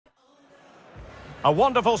A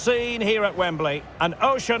wonderful scene here at Wembley. An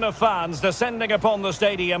ocean of fans descending upon the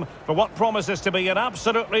stadium for what promises to be an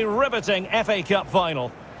absolutely riveting FA Cup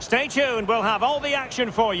final. Stay tuned, we'll have all the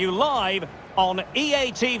action for you live on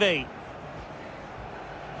EA TV.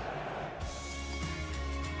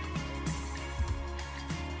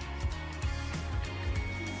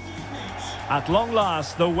 At long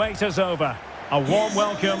last, the wait is over. A warm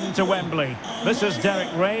welcome to Wembley. This is Derek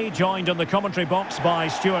Ray, joined in the commentary box by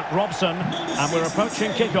Stuart Robson, and we're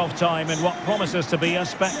approaching kick-off time in what promises to be a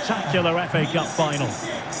spectacular FA Cup final.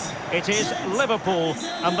 It is Liverpool,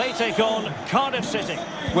 and they take on Cardiff City.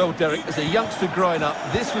 Well, Derek, as a youngster growing up,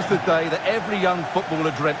 this was the day that every young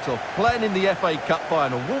footballer dreamt of. Playing in the FA Cup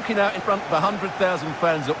final, walking out in front of 100,000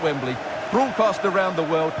 fans at Wembley, broadcast around the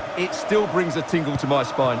world, it still brings a tingle to my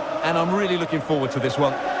spine, and I'm really looking forward to this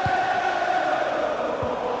one.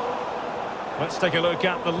 Let's take a look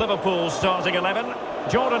at the Liverpool starting 11.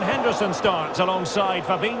 Jordan Henderson starts alongside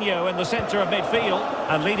Fabinho in the centre of midfield.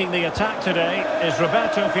 And leading the attack today is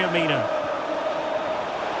Roberto Firmino.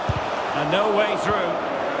 And no way through.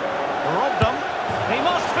 Robbed them. He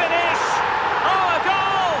must finish! Oh, a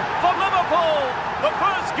goal for Liverpool! The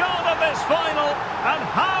first goal of this final. And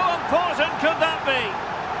how important could that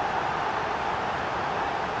be?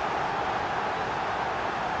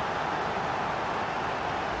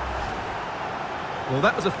 Well,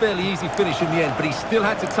 that was a fairly easy finish in the end, but he still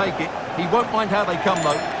had to take it. He won't mind how they come,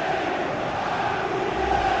 though.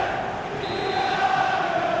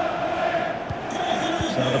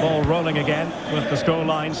 So the ball rolling again with the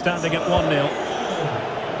scoreline standing at 1-0.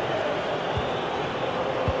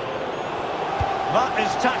 That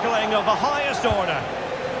is tackling of the highest order.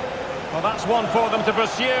 Well, that's one for them to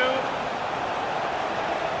pursue.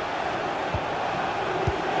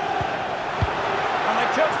 And they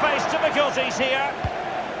could face difficulties here.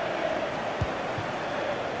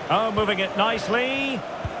 Oh, moving it nicely.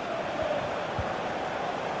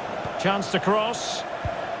 Chance to cross.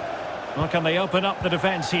 Well, can they open up the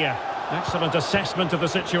defence here? Excellent assessment of the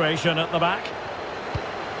situation at the back.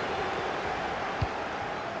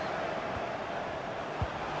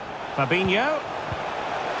 Fabinho.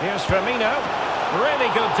 Here's Firmino.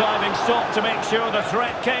 Really good diving stop to make sure the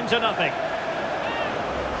threat came to nothing.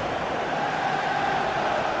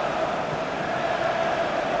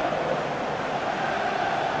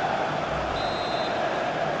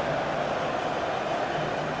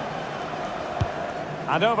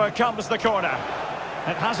 And over comes the corner.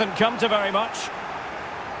 It hasn't come to very much.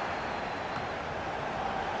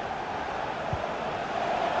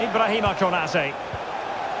 Ibrahima Konate.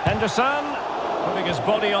 Henderson, putting his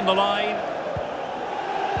body on the line.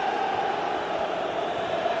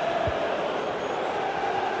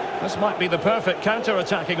 This might be the perfect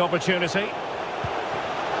counter-attacking opportunity.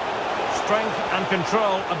 Strength and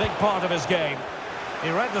control, a big part of his game. He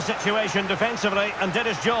read the situation defensively and did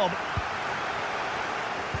his job.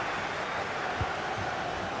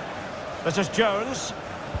 This is Jones.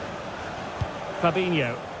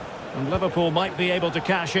 Fabinho. And Liverpool might be able to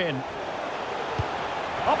cash in.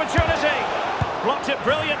 Opportunity! Blocked it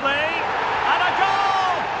brilliantly. And a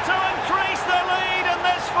goal to increase the lead in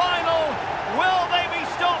this final. Will they be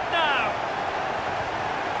stopped now?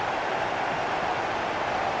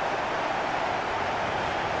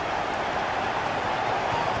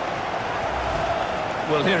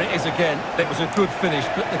 Well, here it is again. It was a good finish,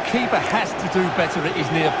 but the keeper has to do better at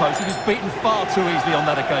his near post. He was beaten far too easily on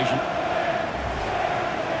that occasion.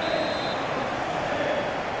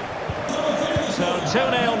 So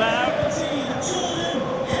 2-0 now.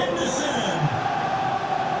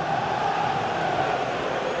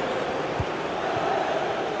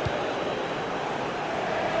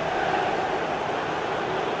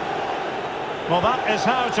 Well, that is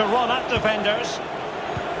how to run at defenders.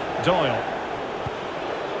 Doyle.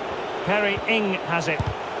 Perry Ing has it.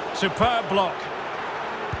 Superb block.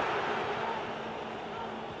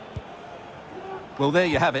 Well, there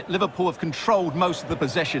you have it. Liverpool have controlled most of the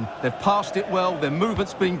possession. They've passed it well, their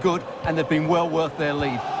movement's been good, and they've been well worth their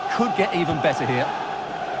lead. Could get even better here.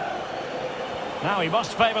 Now he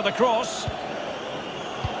must favour the cross.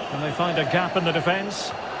 Can they find a gap in the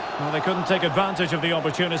defence? Well, they couldn't take advantage of the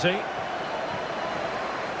opportunity.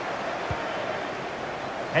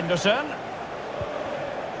 Henderson.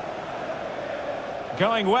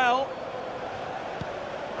 Going well.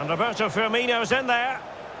 And Roberto Firmino's in there.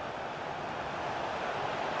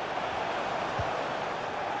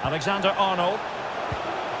 Alexander-Arnold.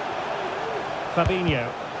 Fabinho.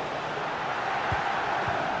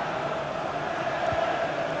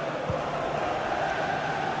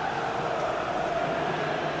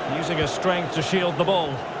 Using his strength to shield the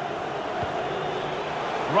ball.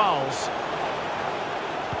 Rolls.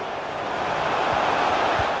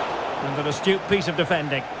 An astute piece of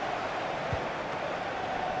defending.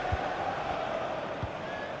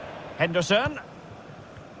 Henderson.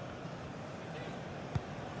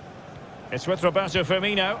 It's with Roberto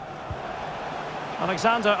Firmino.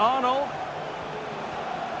 Alexander-Arnold.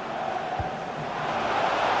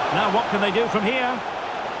 Now what can they do from here?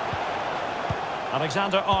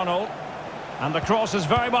 Alexander-Arnold. And the cross is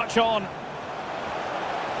very much on.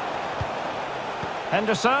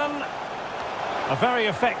 Henderson. A very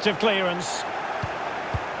effective clearance.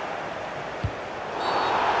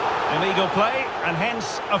 Illegal play, and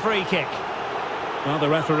hence a free kick. Well, the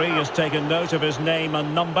referee has taken note of his name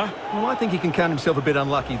and number. Well, I think he can count himself a bit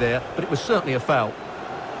unlucky there, but it was certainly a foul.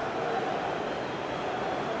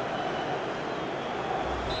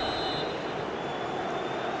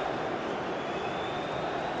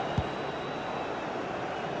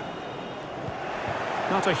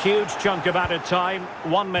 Not a huge chunk of added time,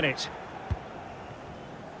 1 minute.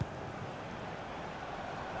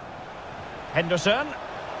 Henderson.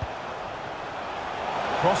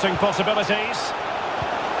 Crossing possibilities.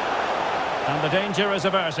 And the danger is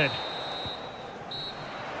averted.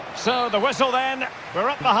 So the whistle then. We're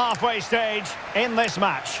at the halfway stage in this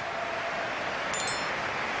match.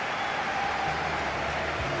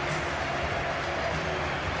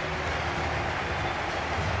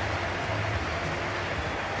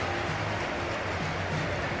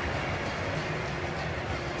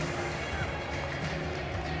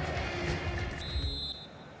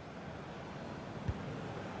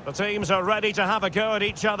 The teams are ready to have a go at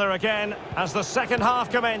each other again as the second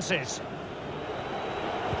half commences.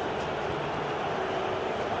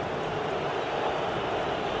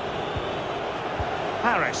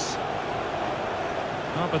 Harris.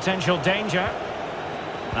 Oh, potential danger.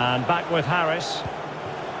 And back with Harris.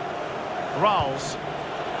 Rolls.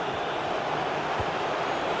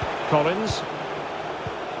 Collins.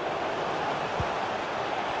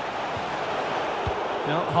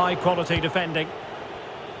 No, high quality defending.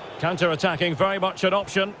 Counter-attacking, very much an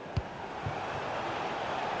option.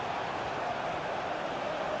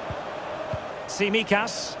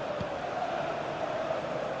 Tsimikas.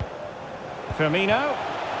 Firmino.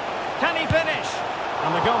 Can he finish?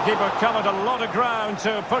 And the goalkeeper covered a lot of ground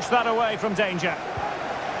to push that away from danger.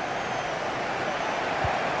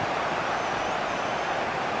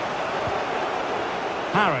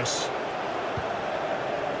 Harris.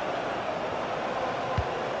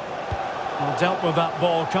 Well, dealt with that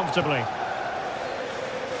ball comfortably.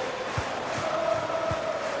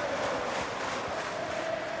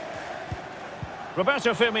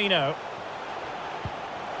 Roberto Firmino.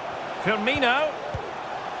 Firmino.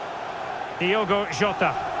 Diogo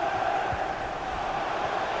Jota.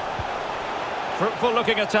 Fruitful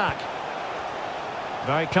looking attack.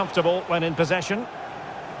 Very comfortable when in possession.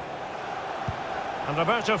 And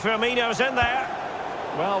Roberto Firmino's in there.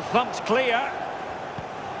 Well thumped clear.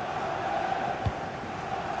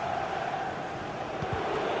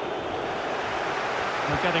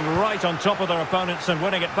 They're getting right on top of their opponents and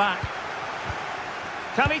winning it back.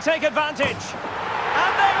 Can he take advantage?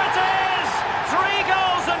 And there it is! 3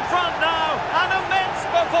 goals in front now. An immense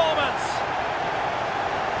performance.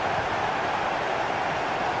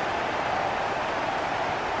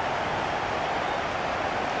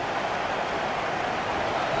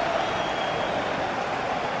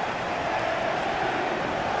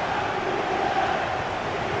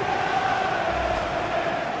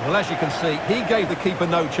 Well, as you can see, he gave the keeper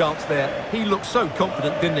no chance there. He looked so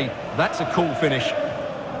confident, didn't he? That's a cool finish.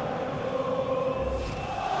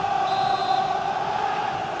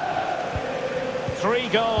 Three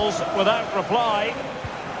goals without reply.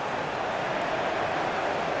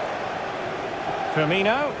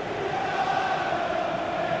 Firmino.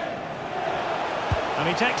 And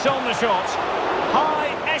he takes on the shot.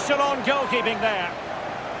 High echelon goalkeeping there.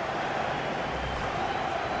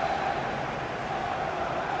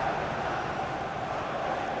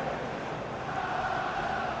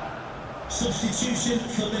 Substitution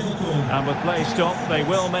for Liverpool. And with play stopped, they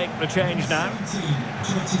will make the change now. 17,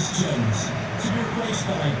 Curtis Jones. To be replaced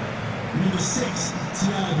by number 6,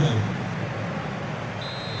 Thiago.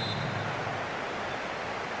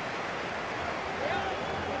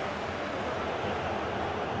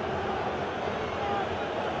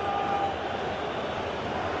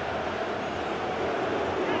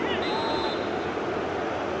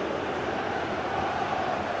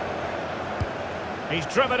 He's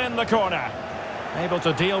driven in the corner. Able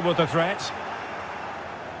to deal with the threat.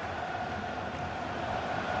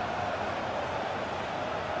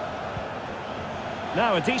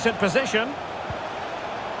 Now a decent position.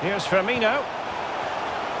 Here's Firmino.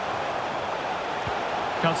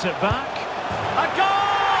 Cuts it back. A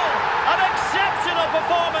goal! An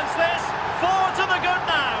performance this. 4 to the good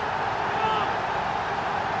now.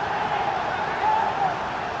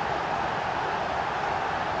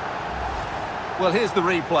 Well, here's the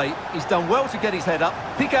replay. He's done well to get his head up,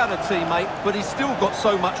 pick out a teammate, but he's still got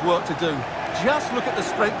so much work to do. Just look at the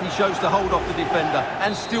strength he shows to hold off the defender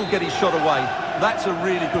and still get his shot away. That's a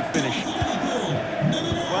really good finish.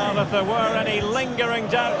 Well, if there were any lingering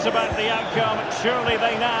doubts about the outcome, surely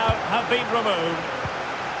they now have been removed.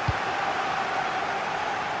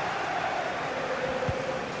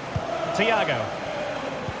 Thiago.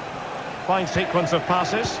 Fine sequence of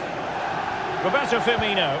passes. Roberto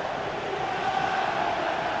Firmino.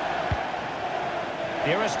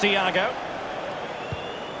 Here is Thiago.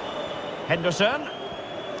 Henderson.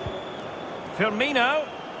 Firmino.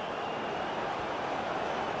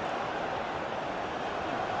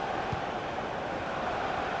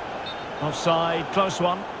 Offside, close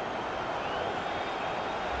one.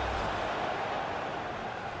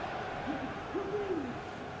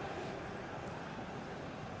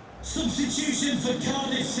 Substitution for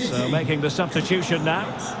Cardiff City. So making the substitution now.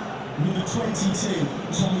 Number 22,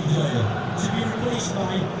 Tommy Doyle, to be replaced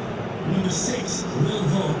by number 6, Will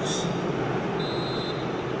Vokes.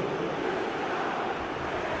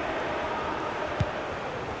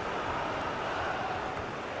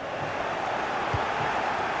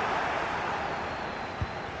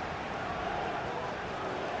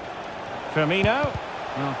 Firmino.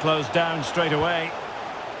 Well, closed down straight away.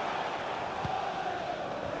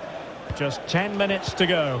 Just 10 minutes to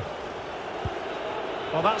go.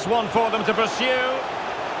 Well, that's one for them to pursue.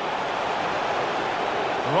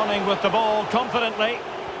 Running with the ball confidently.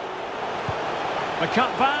 The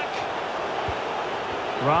cutback.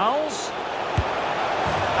 Rowles.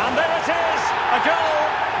 And there it is, a goal.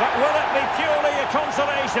 But will it be purely a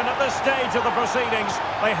consolation at this stage of the proceedings?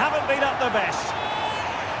 They haven't been at their best.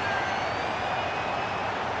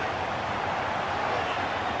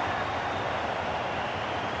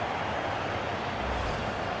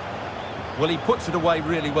 Well, he puts it away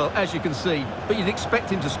really well, as you can see, but you'd expect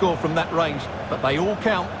him to score from that range, but they all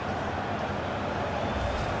count.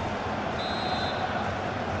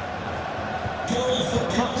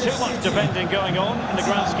 Not too much defending going on in the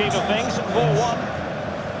grand scheme of things. 4-1.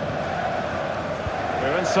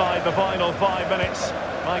 We're inside the final 5 minutes.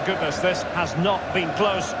 My goodness, this has not been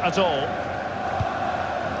close at all.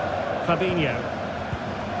 Fabinho.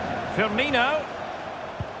 Firmino.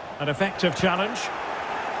 An effective challenge.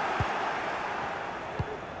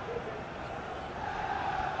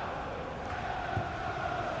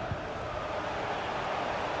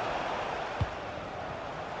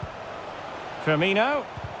 Firmino.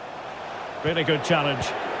 Really good challenge.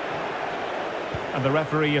 And the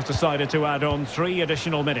referee has decided to add on 3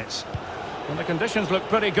 additional minutes. And the conditions look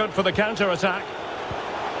pretty good for the counter-attack.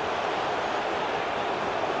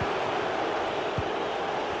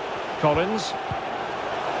 Collins.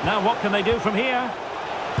 Now what can they do from here?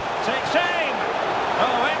 Takes aim!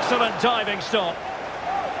 Oh, excellent diving stop.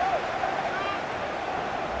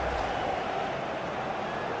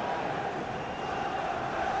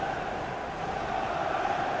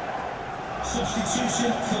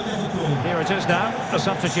 Substitution for Liverpool. Here it is now, a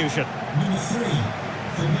substitution. Number 3,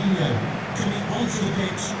 Firmino. Coming onto the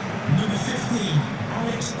pitch, number 15,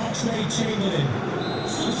 Alex Oxlade-Chamberlain.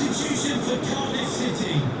 Substitution for Cardiff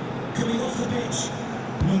City. Coming off the pitch,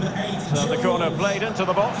 number 8, So the corner played into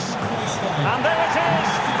the box. And there it is,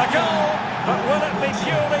 a goal. But will it be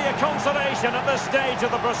purely a consolation at this stage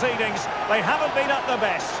of the proceedings? They haven't been at their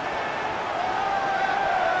best.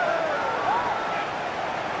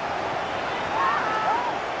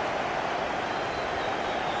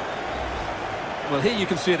 Well, here you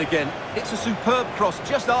can see it again. It's a superb cross,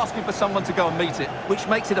 just asking for someone to go and meet it, which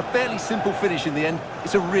makes it a fairly simple finish in the end.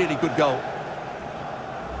 It's a really good goal.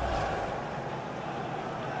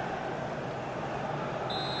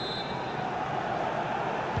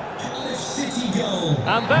 Cardiff City goal.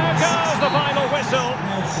 And there goes the final whistle.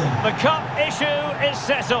 The cup issue is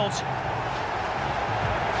settled.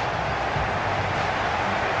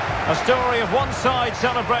 A story of one side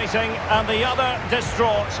celebrating and the other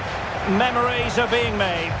distraught. Memories are being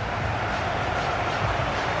made.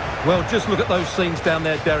 Well, just look at those scenes down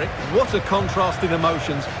there, Derek. What a contrast in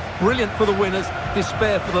emotions. Brilliant for the winners,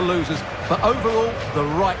 despair for the losers. But overall, the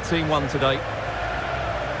right team won today.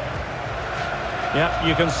 Yeah,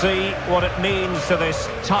 you can see what it means to this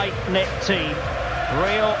tight-knit team.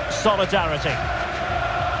 Real solidarity.